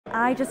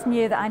I just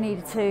knew that I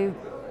needed to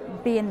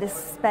be in this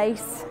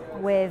space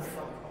with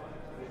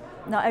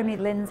not only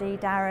Lindsay,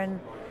 Darren,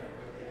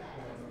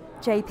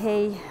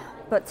 JP,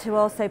 but to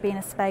also be in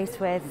a space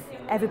with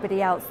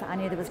everybody else that I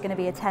knew that was going to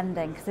be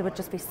attending, because there would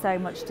just be so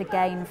much to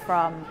gain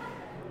from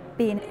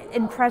being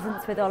in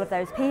presence with all of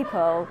those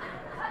people.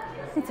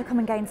 I need to come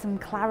and gain some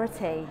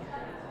clarity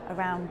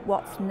around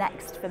what's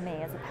next for me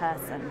as a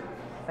person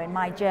in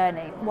my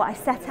journey. What I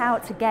set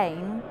out to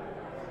gain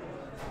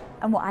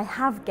and what I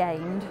have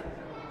gained,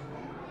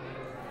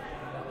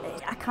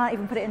 I can't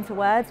even put it into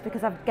words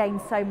because I've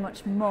gained so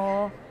much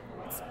more.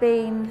 It's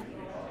been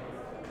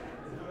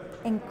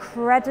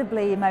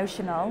incredibly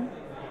emotional.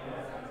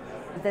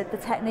 The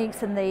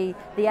techniques and the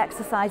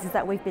exercises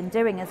that we've been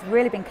doing has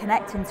really been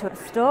connecting to a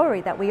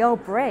story that we all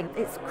bring.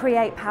 It's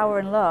create power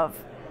and love,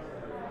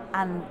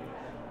 and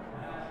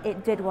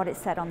it did what it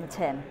said on the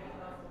tin.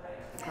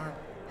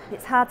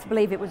 It's hard to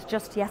believe it was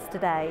just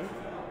yesterday,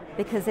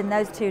 because in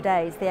those 2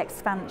 days the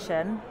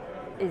expansion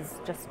is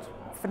just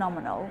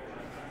phenomenal.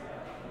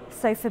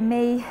 So for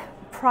me,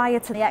 prior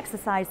to the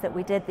exercise that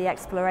we did, the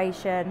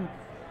exploration,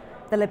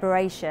 the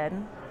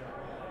liberation,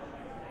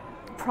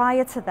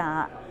 prior to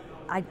that,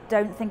 I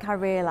don't think I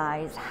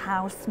realised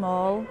how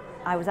small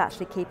I was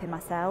actually keeping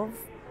myself.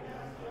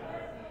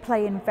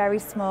 Playing very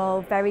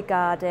small, very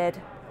guarded,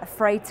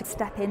 afraid to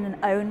step in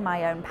and own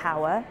my own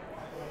power.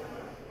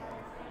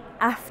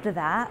 After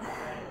that,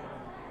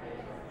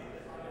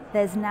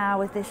 there's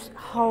now this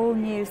whole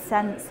new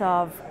sense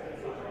of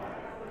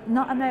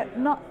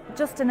not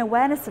just an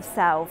awareness of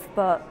self,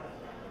 but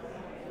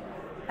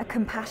a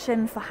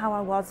compassion for how I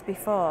was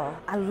before.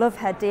 I love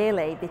her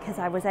dearly because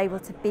I was able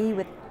to be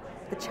with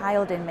the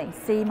child in me,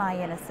 see my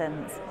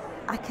innocence.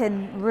 I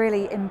can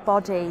really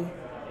embody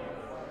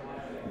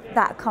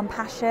that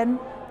compassion.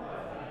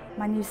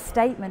 My new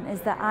statement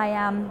is that I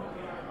am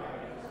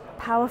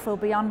powerful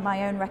beyond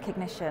my own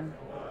recognition.